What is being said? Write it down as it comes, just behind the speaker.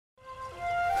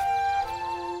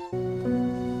Heal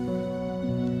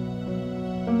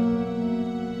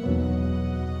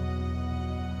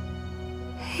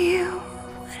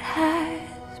what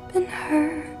has been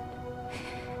hurt,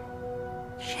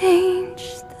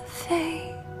 change the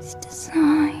fate's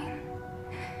design,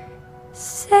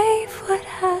 save what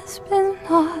has been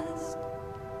lost,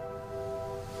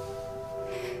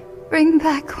 bring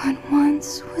back what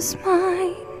once was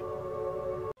mine.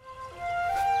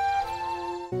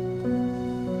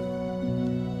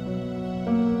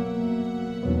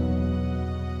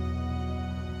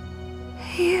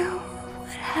 Heal what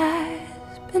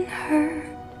has been hurt,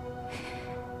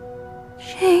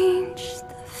 change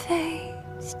the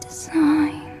fate's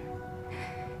design,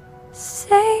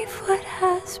 save what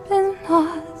has been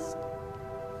lost,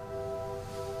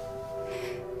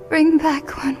 bring back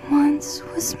what once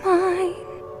was mine.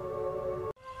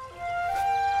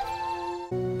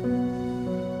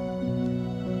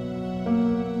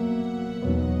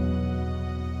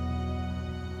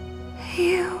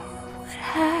 Heal what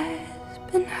has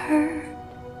been hurt,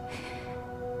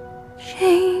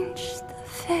 change the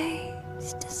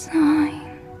fate's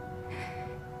design,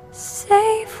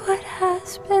 save what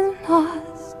has been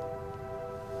lost,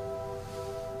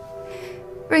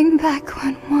 bring back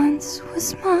what once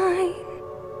was mine.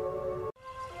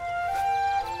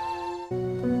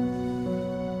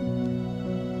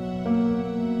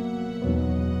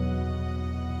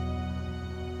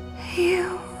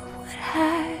 Heal what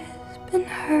has been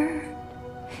hurt,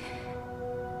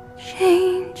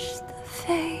 change the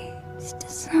fate's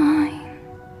design,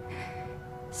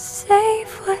 save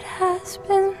what has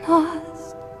been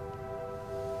lost,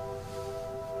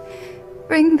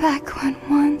 bring back what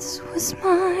once was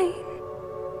mine.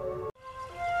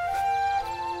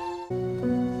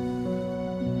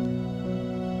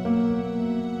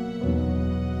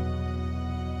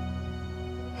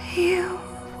 Heal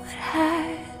what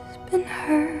has been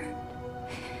hurt,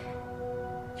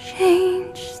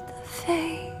 change the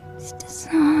fate's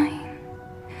design,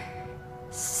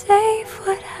 save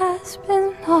what has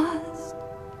been lost,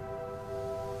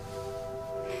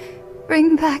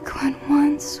 bring back what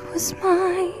once was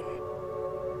mine.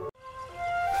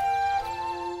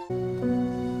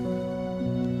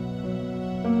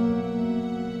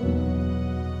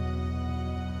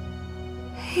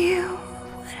 Heal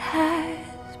what has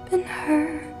been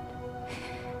hurt,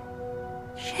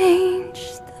 change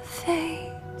the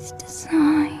fate's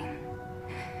design,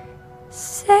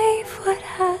 save what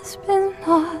has been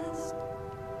lost,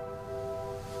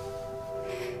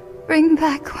 bring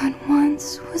back what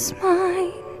once was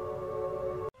mine.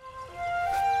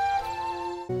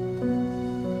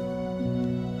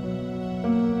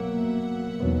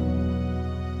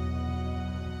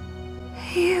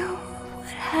 Heal what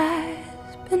has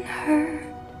been hurt,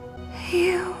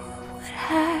 heal what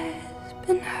has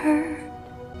been hurt,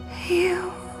 heal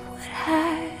what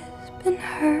has been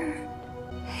hurt,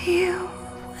 heal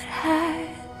what has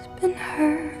been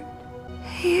hurt,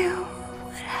 heal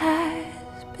what has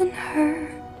been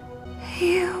hurt,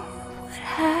 heal what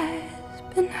has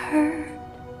been hurt,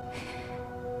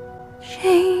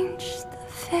 change the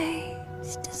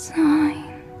fate's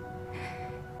design,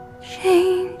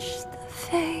 change the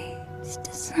fate's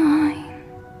design,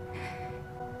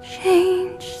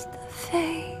 change the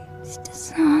fate's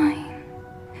design,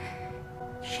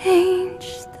 change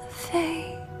the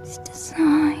fate's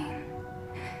design,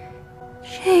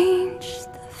 change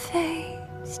the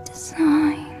fate's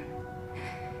design,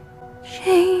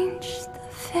 change the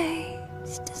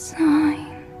fate's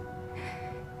design,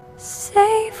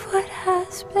 save what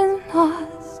has been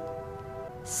lost,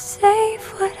 save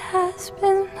what has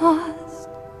been lost,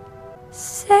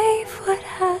 save what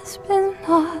has been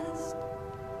lost,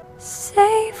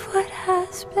 save what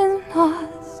has been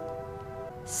lost,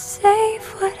 save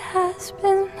what has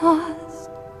been lost,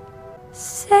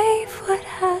 save what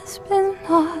has been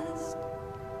lost,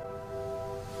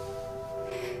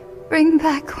 bring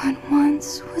back what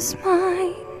once was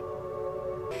mine,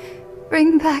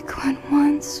 bring back what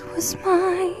once was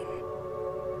mine,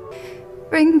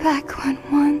 bring back what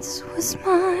once was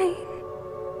mine,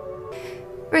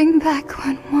 bring back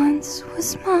what once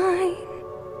was mine,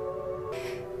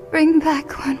 bring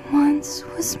back what once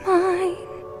was mine,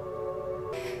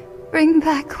 bring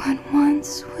back what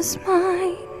once was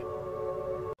mine.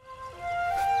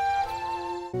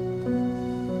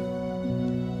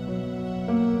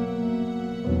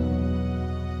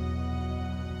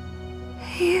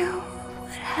 Heal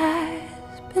what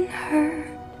has been hurt,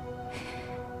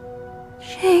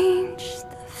 change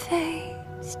the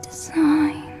fate's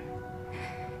design,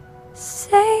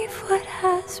 save what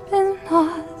has been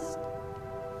lost,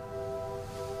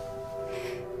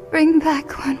 Bring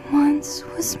back what once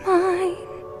was mine.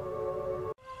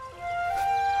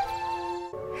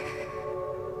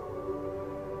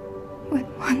 What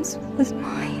once was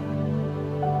mine.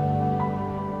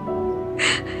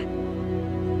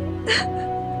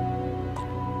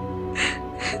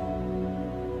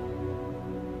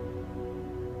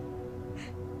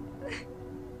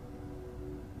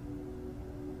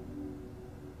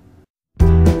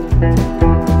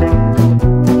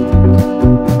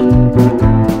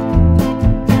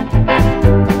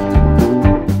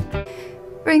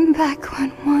 Bring back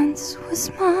what once was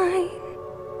mine.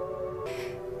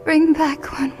 Bring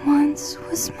back what once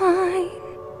was mine.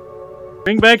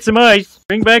 Bring back some ice.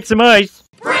 Bring back some ice.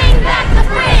 Bring back the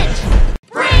fridge!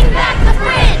 Bring back the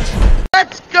fridge!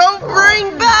 Let's go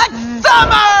bring back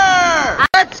summer!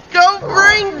 Let's go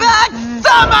bring back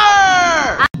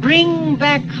summer! Bring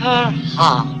back her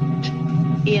heart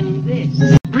in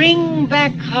this. Bring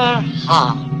back her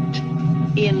heart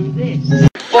in this.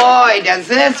 Boy, does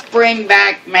this bring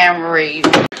back memories.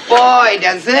 Boy,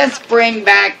 does this bring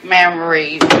back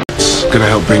memories. Gonna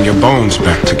help bring your bones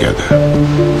back together.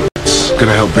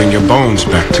 Gonna help bring your bones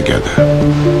back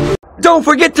together. Don't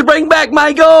forget to bring back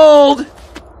my gold!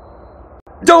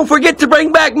 Don't forget to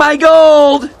bring back my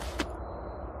gold!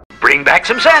 Bring back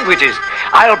some sandwiches.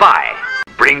 I'll buy.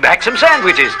 Bring back some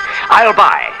sandwiches. I'll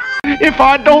buy. If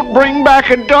I don't bring back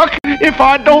a duck, if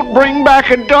I don't bring back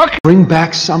a duck. Bring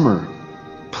back summer,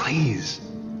 please.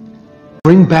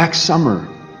 Bring back summer,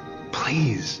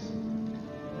 please.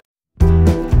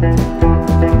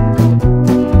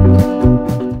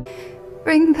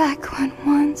 Bring back what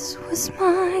once was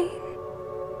mine.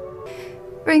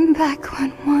 Bring back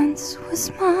what once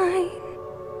was mine.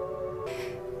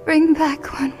 Bring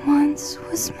back what once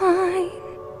was mine.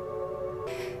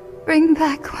 Bring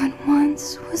back what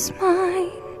once was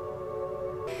mine.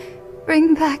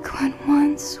 Bring back what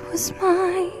once was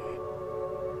mine.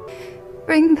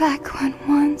 Bring back what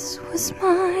once was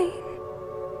mine.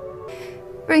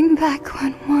 Bring back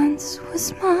what once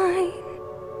was mine.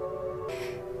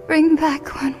 Bring back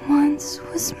what once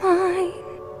was mine.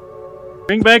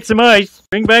 Bring back some ice.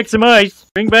 Bring back some ice.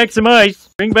 Bring back some ice.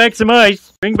 Bring back some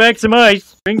ice. Bring back some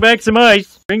ice. Bring back some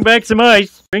ice. Bring back some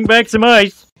ice. Bring back some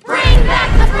ice. Bring back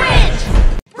the fridge!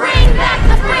 Bring back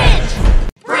the fridge!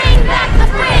 Bring back the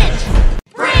fridge!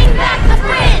 Bring back the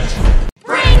fridge!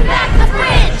 Bring back the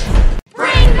fridge!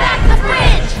 Bring back the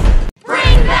fridge!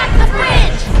 Bring back the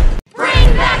fridge! Bring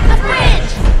back the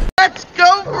fridge! Let's go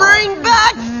bring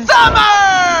back summer!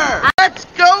 Let's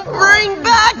go bring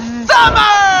back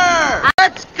summer!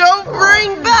 Let's go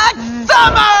bring back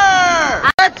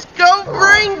summer! Let's go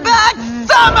bring back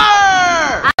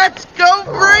summer! Let's go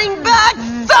bring back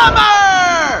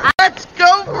summer! Let's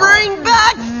go bring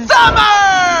back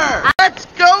summer! Let's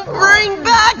go bring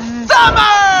back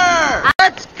summer!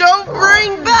 Let's go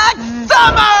bring back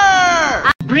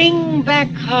summer! Bring back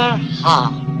her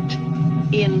heart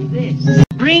in this.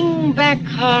 Bring back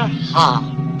her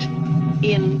heart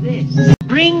in this.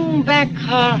 Bring back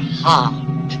her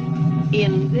heart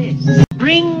in this.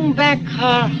 Bring back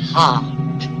her heart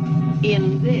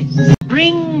in this.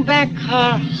 Bring back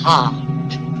her heart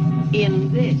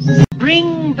in this.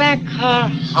 Bring back her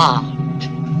heart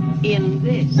in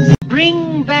this.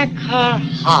 Bring back her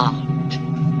heart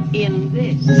in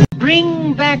this.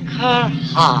 Bring back her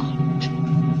heart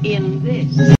in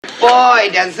this. Boy,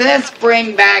 does this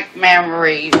bring back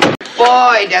memories.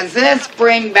 Boy, does this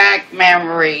bring back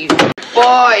memories.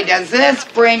 Boy, does this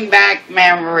bring back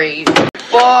memories.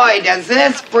 Boy, does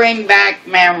this bring back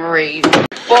memories.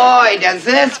 Boy, does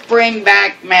this bring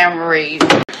back memories.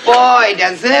 Boy,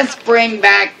 does this bring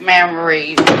back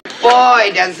memories.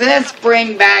 Boy, does this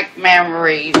bring back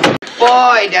memories.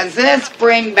 Boy, does this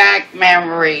bring back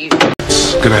memories.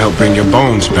 Gonna help bring your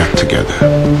bones back together.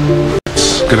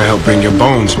 Gonna help bring your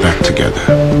bones back together.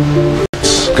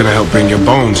 Gonna help bring your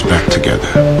bones back together.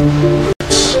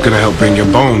 Gonna help bring your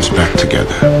bones back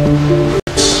together.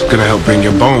 Gonna help bring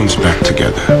your bones back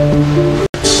together.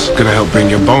 Gonna help bring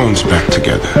your bones back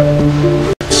together.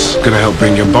 Gonna help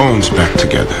bring your bones back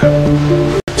together.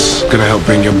 Gonna help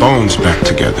bring your bones back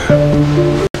together.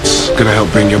 Gonna help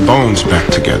bring your bones back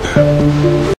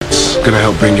together. Gonna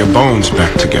help bring your bones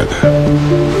back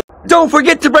together. Don't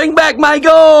forget to bring back my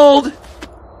gold!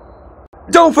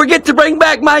 Don't forget to bring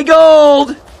back my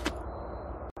gold!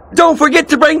 Don't forget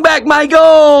to bring back my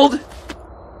gold!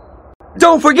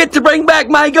 Don't forget to bring back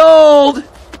my gold!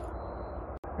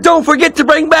 Don't forget to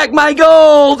bring back my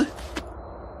gold!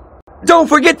 Don't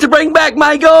forget to bring back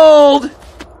my gold!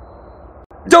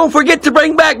 Don't forget to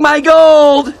bring back my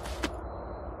gold!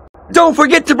 Don't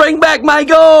forget to bring back my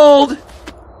gold!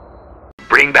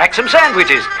 Bring back some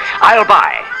sandwiches. I'll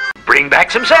buy. Bring back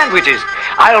some sandwiches.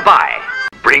 I'll buy.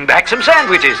 Bring back some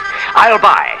sandwiches. I'll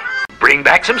buy. Bring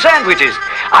back some sandwiches.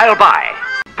 I'll buy.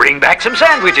 Bring back some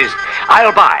sandwiches.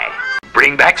 I'll buy.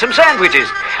 Bring back some sandwiches.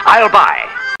 I'll buy.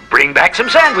 Bring back some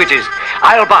sandwiches.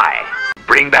 I'll buy.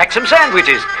 Bring back some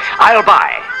sandwiches. I'll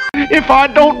buy. If I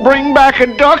don't bring back a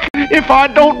duck, if I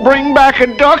don't bring back a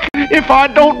duck, if I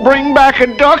don't bring back a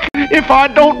duck, if I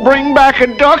don't bring back a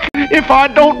duck, if I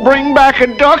don't bring back a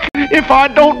duck, if I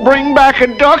don't bring back a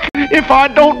duck, if I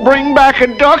don't bring back a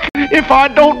duck, if I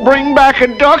don't bring back a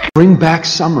duck. Bring back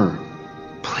summer,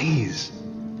 please.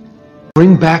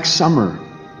 Bring back summer,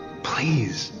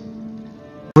 please.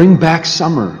 Bring back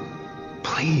summer,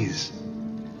 please.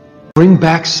 Bring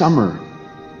back summer,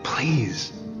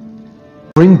 please.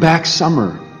 Bring back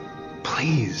summer,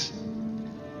 please.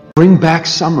 Bring back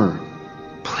summer,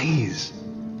 please.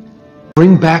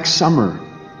 Bring back summer,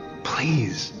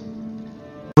 please.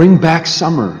 Bring back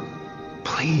summer,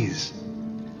 please.